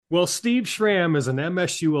Well, Steve Schramm is an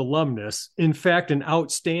MSU alumnus, in fact, an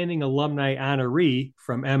outstanding alumni honoree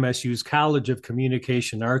from MSU's College of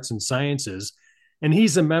Communication Arts and Sciences. And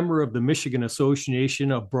he's a member of the Michigan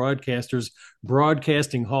Association of Broadcasters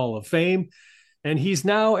Broadcasting Hall of Fame. And he's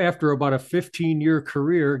now, after about a 15-year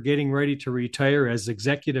career, getting ready to retire as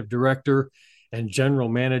executive director and general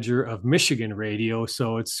manager of Michigan Radio.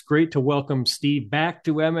 So it's great to welcome Steve back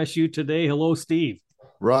to MSU today. Hello, Steve.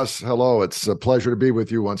 Russ, hello. It's a pleasure to be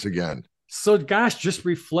with you once again. So, gosh, just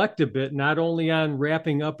reflect a bit, not only on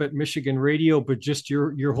wrapping up at Michigan Radio, but just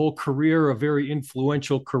your whole career, a very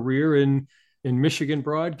influential career in Michigan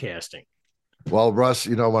broadcasting. Well, Russ,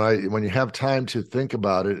 when you have time to think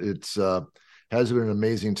about it, it's has been an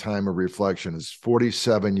amazing time of reflection. It's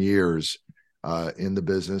 47 years in the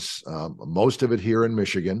business, most of it here in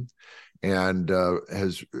Michigan, and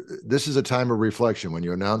has this is a time of reflection. When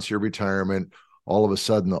you announce your retirement, all of a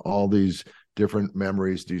sudden, all these different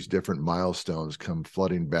memories, these different milestones come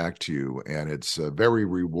flooding back to you. And it's very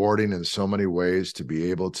rewarding in so many ways to be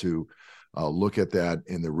able to look at that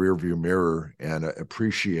in the rearview mirror and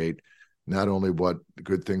appreciate not only what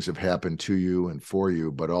good things have happened to you and for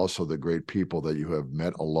you, but also the great people that you have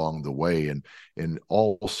met along the way and in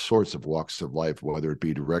all sorts of walks of life, whether it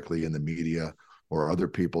be directly in the media or other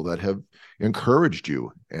people that have encouraged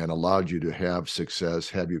you and allowed you to have success,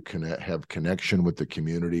 have you have connection with the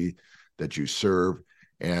community that you serve,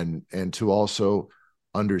 and to also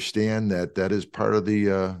understand that that is part of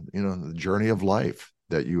the journey of life,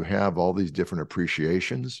 that you have all these different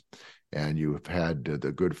appreciations, and you have had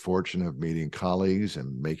the good fortune of meeting colleagues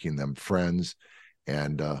and making them friends,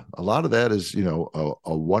 and a lot of that is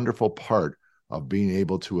a wonderful part of being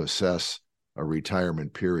able to assess a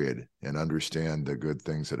retirement period and understand the good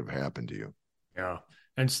things that have happened to you. Yeah.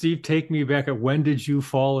 And Steve, take me back. At when did you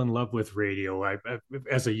fall in love with radio?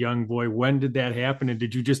 As a young boy, when did that happen? And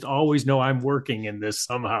did you just always know I'm working in this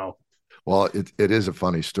somehow? Well, it is a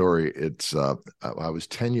funny story. It's I was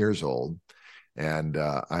 10 years old, and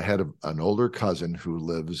I had an older cousin who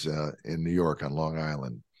lives in New York on Long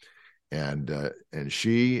Island, and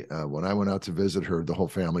she when I went out to visit her, the whole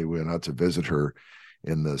family went out to visit her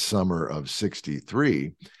in the summer of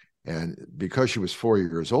 '63, and because she was 4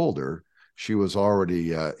 years older, she was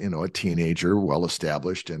already a teenager, well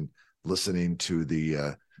established, and listening to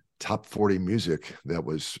the top 40 music that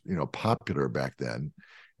was popular back then.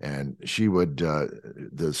 And she would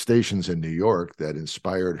the stations in New York that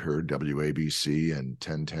inspired her, WABC and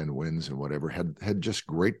 1010 Wins and whatever, had just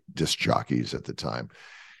great disc jockeys at the time.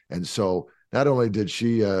 And so not only did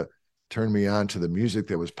she turn me on to the music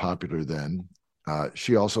that was popular then,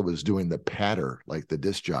 she also was doing the patter like the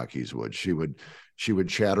disc jockeys would. She would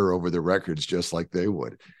chatter over the records just like they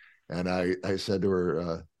would. And I said to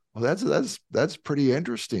her, well, that's pretty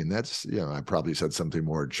interesting. That's, I probably said something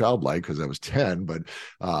more childlike because I was 10, but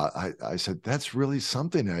I said, that's really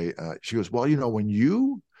something. She goes, well, when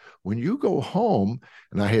you go home,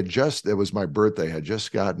 and it was my birthday. I had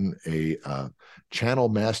just gotten a Channel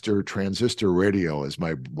Master transistor radio as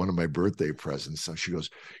one of my birthday presents. So she goes,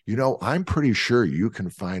 I'm pretty sure you can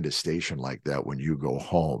find a station like that when you go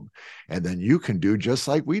home, and then you can do just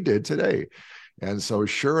like we did today. And so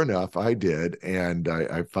sure enough, I did. And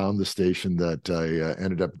I found the station that I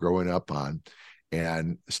ended up growing up on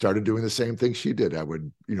and started doing the same thing she did. I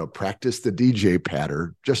would, practice the DJ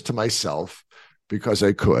patter just to myself because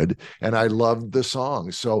I could. And I loved the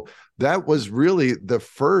song. So that was really the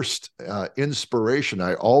first inspiration.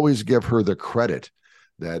 I always give her the credit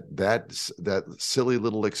that silly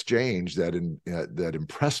little exchange that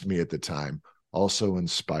impressed me at the time also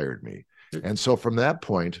inspired me. And so from that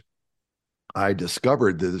point, I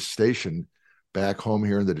discovered the station back home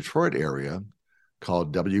here in the Detroit area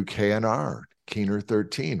called WKNR, Keener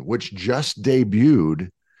 13, which just debuted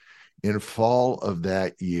in fall of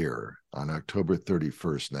that year on October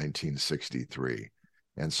 31st, 1963.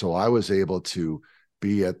 And so I was able to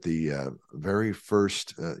be at the very first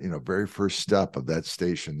step of that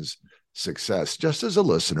station's success, just as a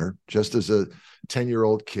listener, just as a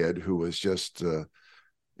 10-year-old kid who was just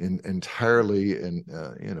entirely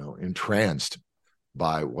entranced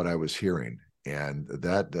by what I was hearing. And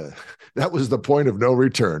that was the point of no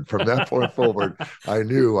return. From that point forward, I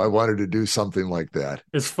knew I wanted to do something like that.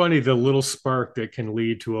 It's funny, the little spark that can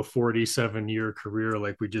lead to a 47-year career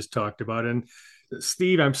like we just talked about. And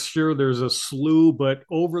Steve, I'm sure there's a slew, but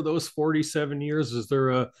over those 47 years, is there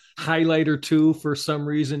a highlight or two for some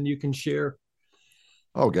reason you can share?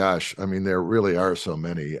 Oh gosh, I mean, there really are so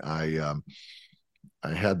many. I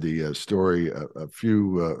had the story a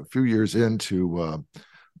few years into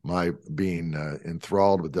my being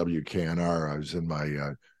enthralled with WKNR. I was in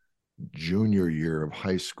my junior year of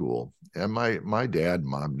high school. And my dad and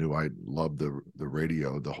mom knew I loved the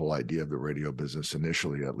radio, the whole idea of the radio business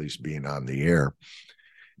initially, at least being on the air.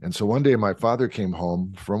 And so one day my father came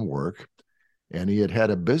home from work and he had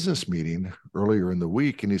a business meeting earlier in the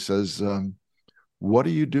week. And he says, what are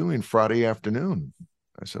you doing Friday afternoon?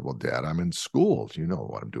 I said, well, Dad, I'm in school. You know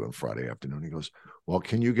what I'm doing Friday afternoon. He goes, well,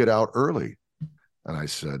 can you get out early? And I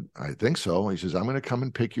said, I think so. He says, I'm going to come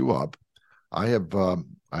and pick you up. I've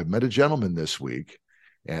met a gentleman this week,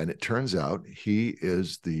 and it turns out he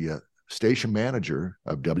is the station manager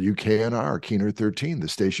of WKNR, Keener 13, the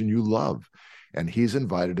station you love. And he's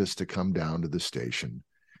invited us to come down to the station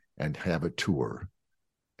and have a tour.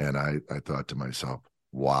 And I thought to myself,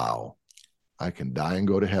 wow, I can die and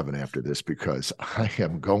go to heaven after this because I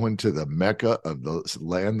am going to the Mecca of the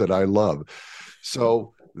land that I love.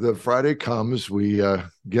 So the Friday comes, we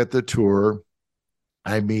get the tour.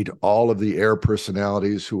 I meet all of the air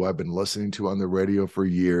personalities who I've been listening to on the radio for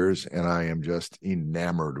years, and I am just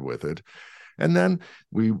enamored with it. And then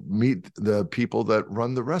we meet the people that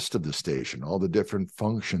run the rest of the station, all the different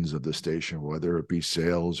functions of the station, whether it be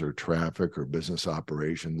sales or traffic or business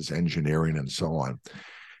operations, engineering, and so on.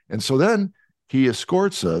 And so then he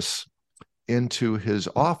escorts us into his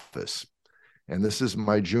office. And this is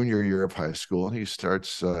my junior year of high school. And he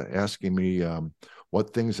starts asking me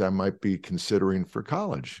what things I might be considering for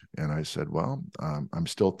college. And I said, well, I'm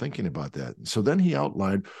still thinking about that. So then he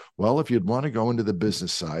outlined, well, if you'd want to go into the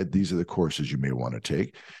business side, these are the courses you may want to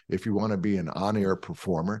take. If you want to be an on-air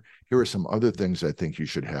performer, here are some other things I think you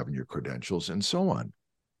should have in your credentials, and so on.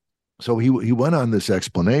 So he went on this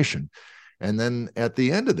explanation. And then at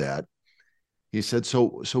the end of that, he said,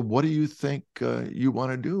 so what do you think you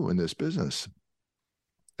want to do in this business?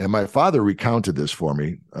 And my father recounted this for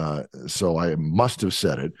me, so I must have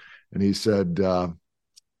said it. And he said,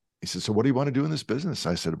 so what do you want to do in this business?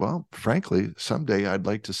 I said, well, frankly, someday I'd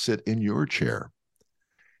like to sit in your chair.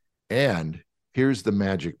 And here's the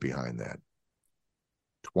magic behind that.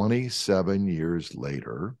 27 years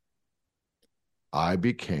later, I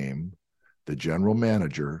became the general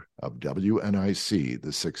manager of WNIC,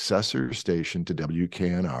 the successor station to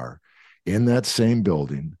WKNR, in that same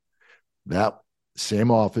building. That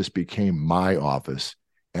same office became my office,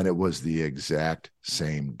 and it was the exact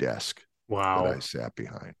same desk that I sat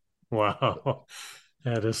behind. Wow.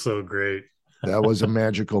 That is so great. That was a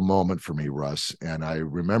magical moment for me, Russ. And I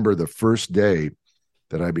remember the first day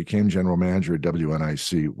that I became general manager at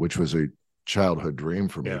WNIC, which was a childhood dream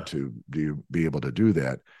for me to be able to do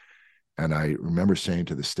that. And I remember saying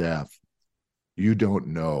to the staff, you don't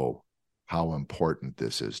know how important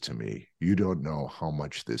this is to me. You don't know how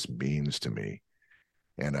much this means to me.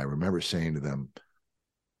 And I remember saying to them,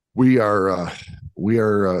 we are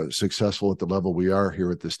successful at the level we are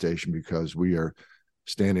here at the station because we are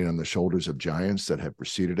standing on the shoulders of giants that have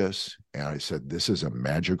preceded us. And I said, this is a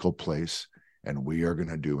magical place, and we are going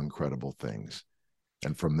to do incredible things.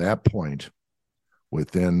 And from that point,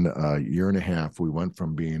 within a year and a half, we went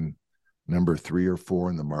from being number 3 or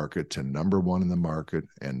 4 in the market to number 1 in the market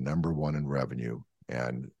and number 1 in revenue,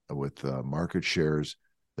 and with market shares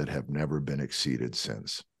that have never been exceeded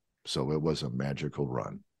since. So it was a magical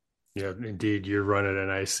run. Yeah, indeed. Your run at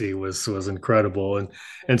NIC was incredible.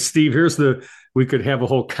 And Steve, we could have a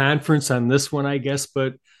whole conference on this one, I guess,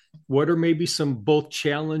 but what are maybe some both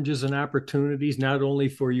challenges and opportunities, not only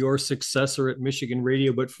for your successor at Michigan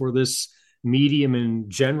Radio, but for this medium in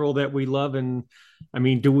general that we love? And I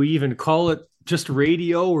mean, do we even call it just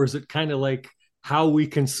radio, or is it kind of like how we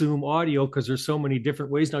consume audio? Because there's so many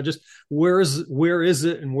different ways now. Just where is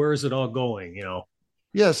it and where is it all going?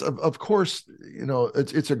 Yes, of course.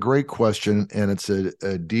 It's a great question, and it's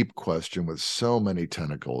a deep question with so many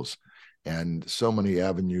tentacles and so many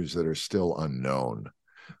avenues that are still unknown.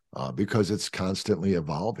 Because it's constantly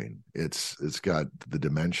evolving. It's got the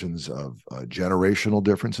dimensions of generational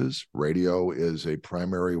differences. Radio is a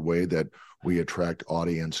primary way that we attract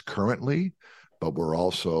audience currently, but we're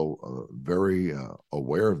also very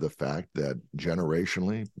aware of the fact that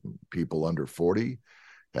generationally, people under 40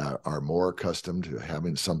 are more accustomed to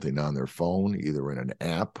having something on their phone, either in an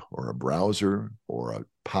app or a browser or a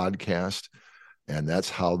podcast. And that's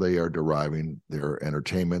how they are deriving their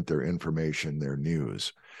entertainment, their information, their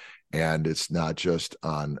news. And it's not just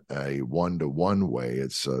on a one-to-one way.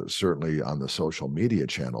 It's certainly on the social media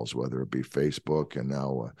channels, whether it be Facebook, and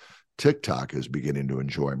now TikTok is beginning to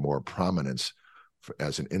enjoy more prominence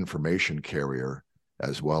as an information carrier,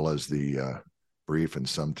 as well as the brief and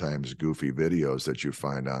sometimes goofy videos that you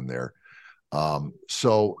find on there.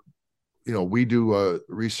 So we do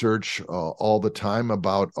research all the time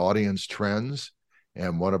about audience trends.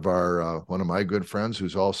 and one of my good friends,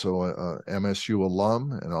 who's also a MSU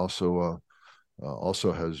alum and also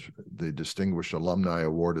has the Distinguished Alumni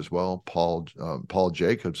Award as well, Paul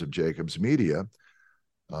Jacobs of Jacobs Media.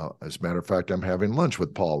 As a matter of fact, I'm having lunch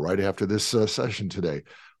with Paul right after this session today.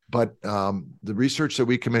 But the research that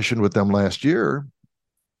we commissioned with them last year,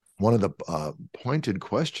 one of the pointed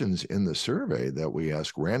questions in the survey that we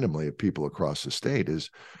ask randomly of people across the state is,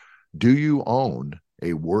 do you own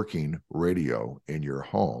a working radio in your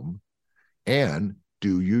home, and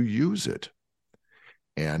do you use it?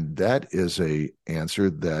 And that is a answer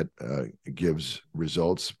that gives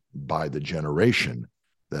results by the generation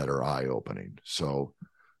that are eye-opening. So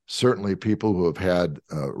certainly people who have had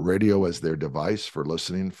radio as their device for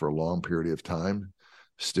listening for a long period of time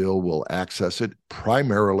still will access it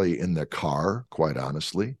primarily in the car, quite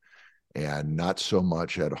honestly, and not so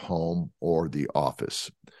much at home or the office.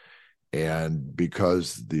 And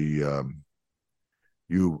because the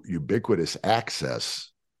ubiquitous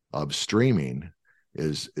access of streaming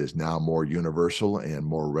is now more universal and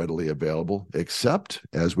more readily available, except,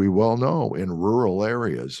 as we well know, in rural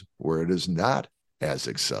areas where it is not as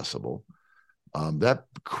accessible. That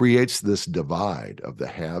creates this divide of the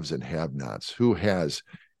haves and have-nots. Who has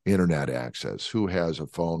internet access? Who has a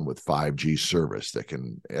phone with 5G service that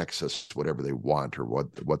can access whatever they want or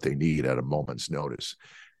what they need at a moment's notice?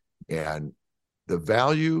 And the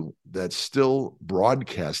value that still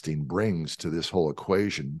broadcasting brings to this whole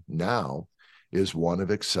equation now is one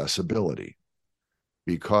of accessibility,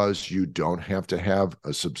 because you don't have to have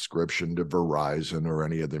a subscription to Verizon or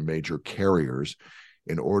any of the major carriers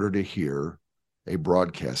in order to hear a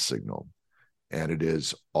broadcast signal. And it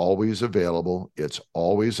is always available. It's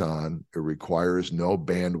always on. It requires no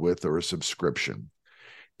bandwidth or a subscription.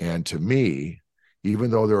 And to me,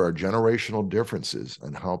 even though there are generational differences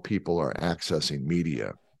in how people are accessing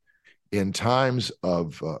media, in times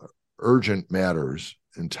of urgent matters,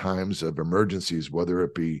 in times of emergencies, whether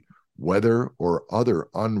it be weather or other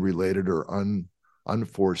unrelated or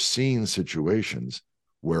unforeseen situations,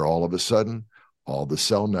 where all of a sudden all the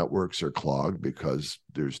cell networks are clogged because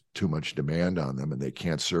there's too much demand on them and they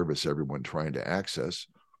can't service everyone trying to access,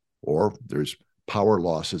 or there's power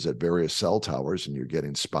losses at various cell towers and you're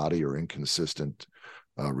getting spotty or inconsistent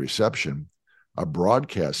reception, a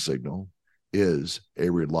broadcast signal is a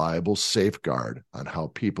reliable safeguard on how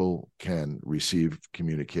people can receive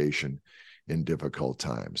communication in difficult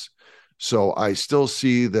times. So I still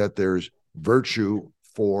see that there's virtue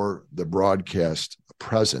for the broadcast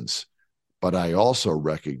presence, but I also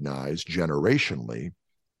recognize generationally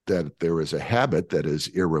that there is a habit that is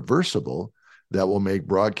irreversible that will make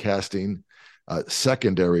broadcasting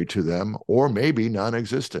secondary to them, or maybe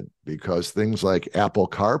non-existent, because things like Apple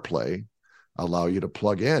CarPlay allow you to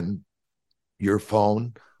plug in your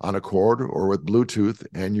phone on a cord or with Bluetooth,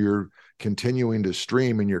 and you're continuing to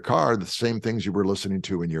stream in your car the same things you were listening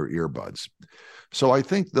to in your earbuds. So I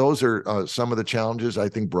think those are some of the challenges. I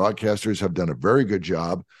think broadcasters have done a very good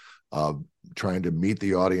job of trying to meet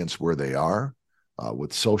the audience where they are,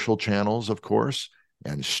 with social channels, of course,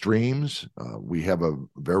 and streams. We have a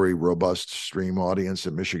very robust stream audience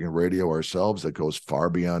at Michigan Radio ourselves that goes far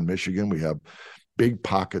beyond Michigan. We have big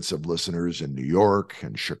pockets of listeners in New York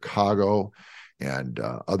and Chicago and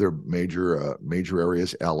other major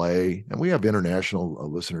areas, LA, and we have international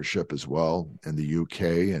listenership as well in the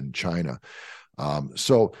UK and China.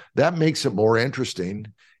 So that makes it more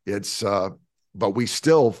interesting. But we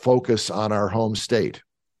still focus on our home state.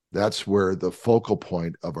 That's where the focal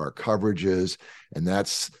point of our coverage is, and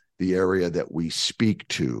that's the area that we speak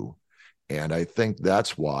to. And I think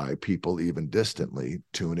that's why people even distantly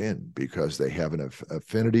tune in, because they have an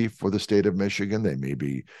affinity for the state of Michigan. They may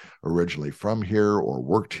be originally from here or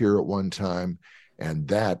worked here at one time, and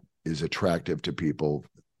that is attractive to people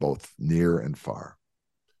both near and far.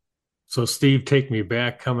 So, Steve, take me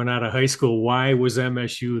back coming out of high school. Why was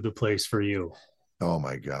MSU the place for you? Oh,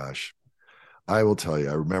 my gosh. I will tell you,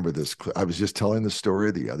 I remember this. I was just telling the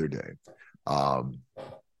story the other day.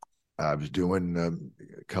 I was doing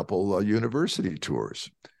a couple university tours,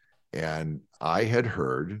 and I had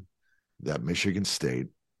heard that Michigan State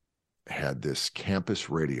had this campus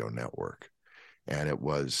radio network, and it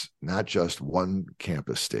was not just one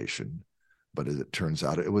campus station, but as it turns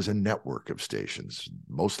out, it was a network of stations,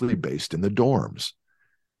 mostly based in the dorms.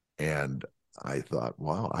 And I thought,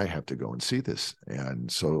 wow, I have to go and see this.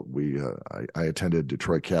 And so I attended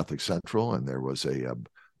Detroit Catholic Central, and there was a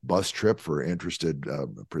bus trip for interested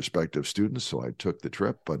prospective students. So I took the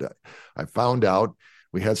trip, but I found out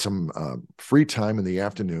we had some free time in the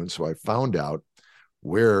afternoon. So I found out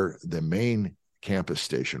where the main campus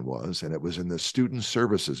station was, and it was in the Student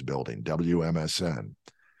Services Building, WMSN.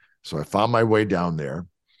 So I found my way down there,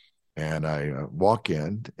 and I walk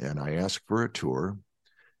in and I ask for a tour.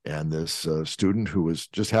 And this student who was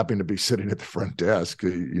just happening to be sitting at the front desk,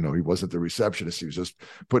 he wasn't the receptionist. He was just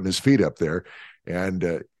putting his feet up there.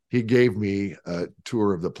 And he gave me a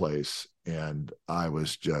tour of the place. And I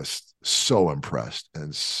was just so impressed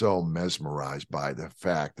and so mesmerized by the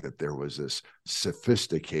fact that there was this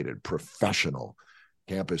sophisticated, professional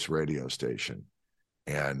campus radio station.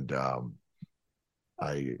 And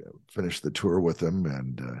I finished the tour with him,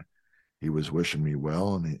 and he was wishing me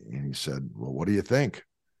well. And he said, "Well, what do you think?"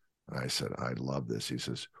 And I said, "I love this." He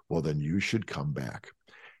says, "Well, then you should come back."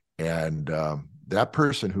 And that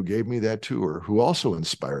person who gave me that tour, who also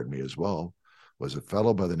inspired me as well, was a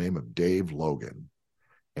fellow by the name of Dave Logan.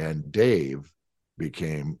 And Dave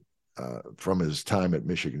became, from his time at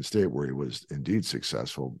Michigan State, where he was indeed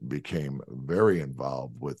successful, became very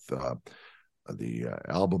involved with the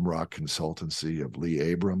album rock consultancy of Lee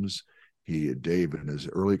Abrams. Dave, in his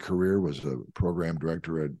early career, was a program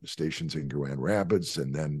director at stations in Grand Rapids,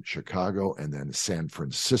 and then Chicago, and then San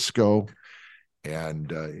Francisco.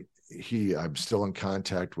 And I'm still in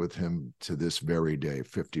contact with him to this very day,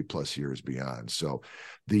 50 plus years beyond. So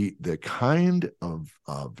the kind of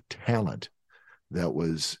talent that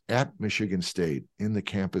was at Michigan State in the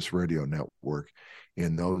campus radio network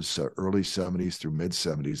in those early 70s through mid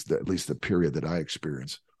 70s, at least the period that I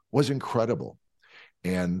experienced, was incredible.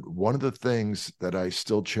 And one of the things that I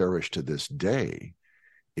still cherish to this day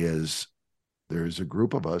is there's a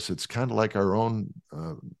group of us, it's kind of like our own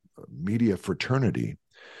media fraternity,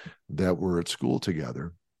 that were at school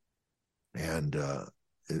together. And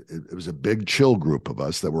it was a big chill group of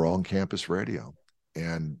us that were all on campus radio.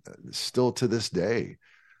 And still to this day,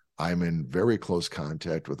 I'm in very close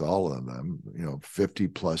contact with all of them, 50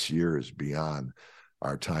 plus years beyond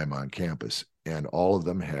our time on campus. And all of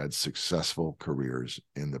them had successful careers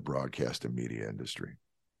in the broadcast and media industry.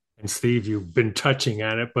 And Steve, you've been touching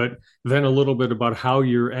on it, but then a little bit about how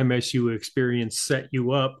your MSU experience set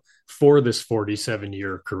you up for this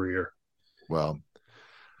 47-year career. Well,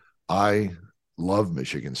 I love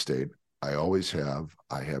Michigan State. I always have.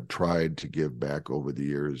 I have tried to give back over the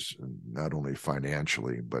years, not only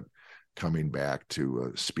financially, but coming back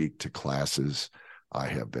to speak to classes. I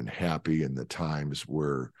have been happy in the times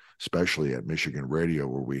where, especially at Michigan Radio,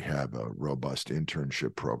 where we have a robust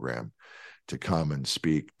internship program, to come and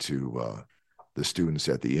speak to the students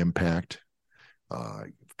at the Impact,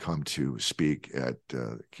 come to speak at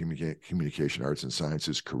Communication Arts and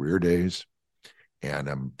Sciences Career Days. And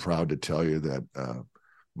I'm proud to tell you that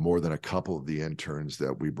more than a couple of the interns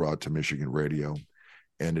that we brought to Michigan Radio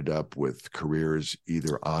ended up with careers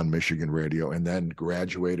either on Michigan Radio and then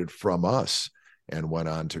graduated from us and went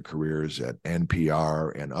on to careers at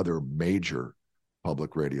NPR and other major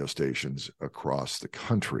public radio stations across the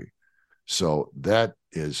country. So that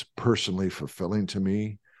is personally fulfilling to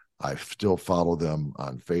me. I still follow them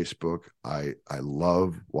on Facebook. I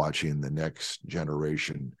love watching the next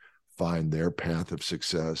generation find their path of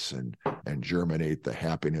success and germinate the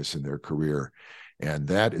happiness in their career. And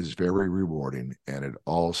that is very rewarding. And it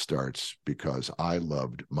all starts because I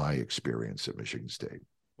loved my experience at Michigan State.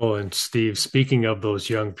 Well, and Steve, speaking of those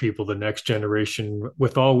young people, the next generation,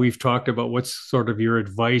 with all we've talked about, what's sort of your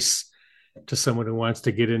advice to someone who wants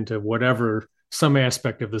to get into whatever, some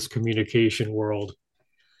aspect of this communication world?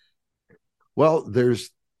 Well,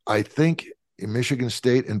 I think in Michigan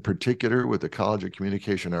State in particular, with the College of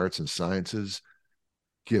Communication Arts and Sciences,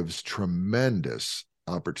 gives tremendous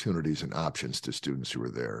opportunities and options to students who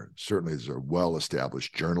are there. Certainly, there's a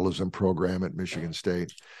well-established journalism program at Michigan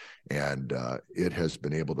State, and it has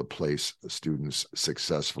been able to place students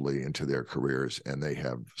successfully into their careers, and they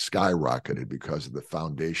have skyrocketed because of the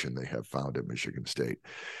foundation they have found at Michigan State.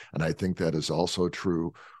 And I think that is also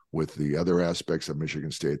true with the other aspects of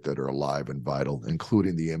Michigan State that are alive and vital,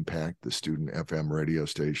 including the Impact, the student FM radio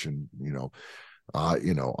station. I,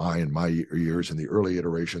 in my years in the early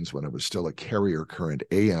iterations when it was still a carrier current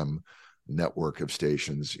AM network of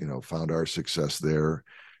stations, found our success there.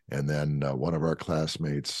 And then one of our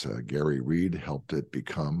classmates, Gary Reed, helped it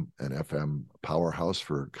become an FM powerhouse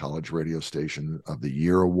for College Radio Station of the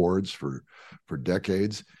Year awards for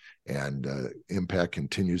decades. And Impact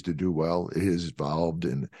continues to do well. It has evolved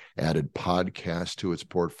and added podcasts to its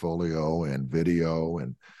portfolio and video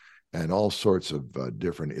and all sorts of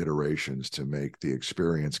different iterations to make the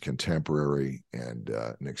experience contemporary and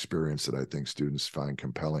an experience that I think students find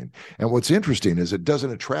compelling. And what's interesting is it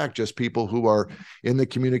doesn't attract just people who are in the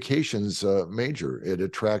communications major. It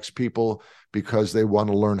attracts people because they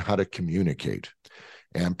want to learn how to communicate.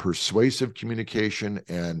 And persuasive communication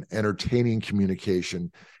and entertaining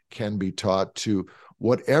communication can be taught to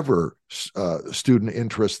whatever student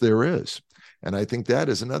interest there is. And I think that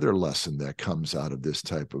is another lesson that comes out of this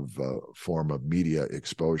type of form of media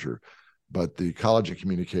exposure. But the College of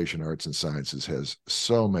Communication Arts and Sciences has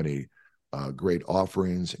so many great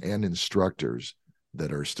offerings and instructors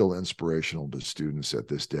that are still inspirational to students at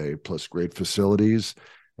this day, plus great facilities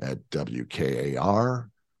at WKAR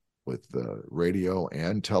with radio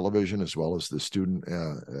and television, as well as the student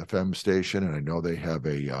FM station. And I know they have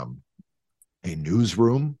a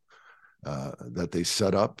newsroom that they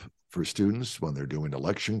set up for students when they're doing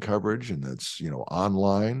election coverage, and that's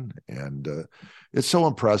online. And it's so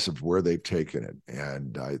impressive where they've taken it.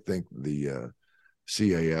 And I think the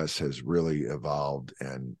CAS has really evolved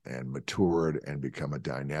and matured and become a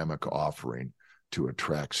dynamic offering to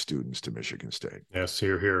attract students to Michigan State. Yes,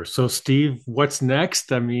 here. So, Steve, what's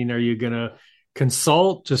next? I mean, are you going to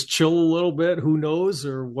consult, just chill a little bit? Who knows?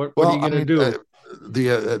 Or what are you going to do?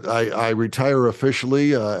 I retire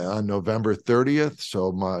officially on November 30th.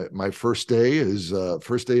 So my first day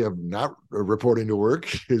of not reporting to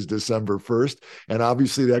work is December 1st. And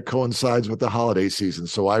obviously that coincides with the holiday season.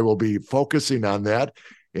 So I will be focusing on that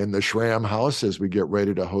in the Schramm house as we get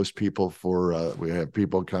ready to host people for, we have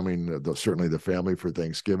people coming, certainly the family for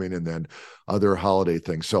Thanksgiving, and then other holiday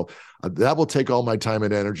things. So that will take all my time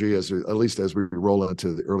and energy at least as we roll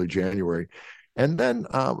into the early January. And then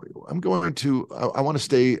I want to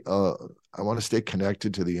stay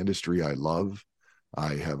connected to the industry I love.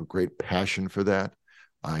 I have a great passion for that.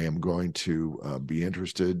 I am going to be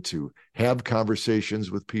interested to have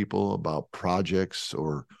conversations with people about projects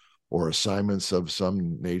or assignments of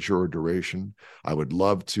some nature or duration. I would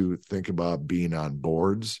love to think about being on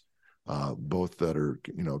boards, both that are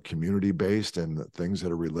community based and things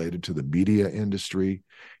that are related to the media industry.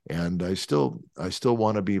 And I still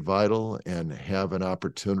want to be vital and have an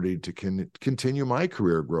opportunity to continue my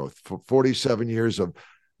career growth. For 47 years of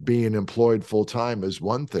being employed full time is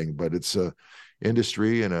one thing, but it's a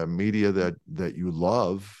industry and a media that you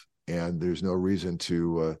love, and there's no reason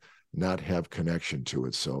to not have connection to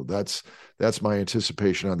it. So that's my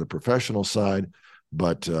anticipation on the professional side.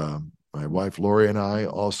 But my wife Lori and I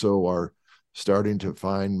also are starting to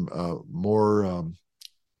find more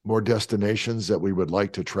destinations that we would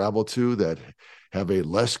like to travel to that have a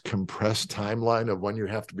less compressed timeline of when you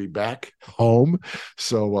have to be back home.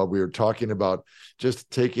 So we were talking about just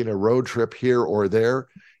taking a road trip here or there,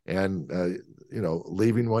 and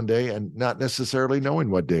leaving one day and not necessarily knowing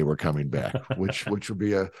what day we're coming back, which would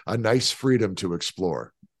be a nice freedom to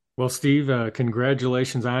explore. Well, Steve,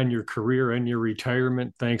 congratulations on your career and your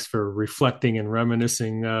retirement. Thanks for reflecting and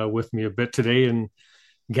reminiscing with me a bit today, and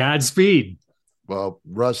Godspeed. Well,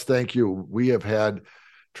 Russ, thank you. We have had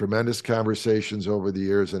tremendous conversations over the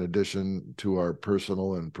years in addition to our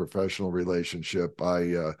personal and professional relationship.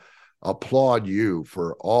 I applaud you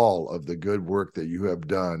for all of the good work that you have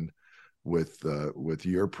done with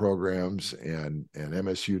your programs and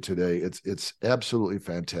MSU today. It's absolutely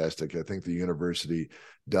fantastic. I think the university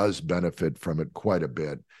does benefit from it quite a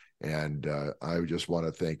bit. And I just want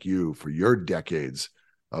to thank you for your decades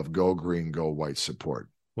of Go Green, Go White support.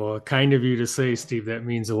 Well, kind of you to say, Steve. That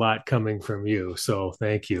means a lot coming from you. So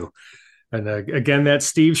thank you. And again, that's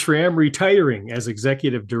Steve Schramm, retiring as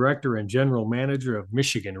Executive Director and General Manager of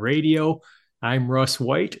Michigan Radio. I'm Russ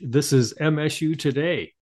White. This is MSU Today.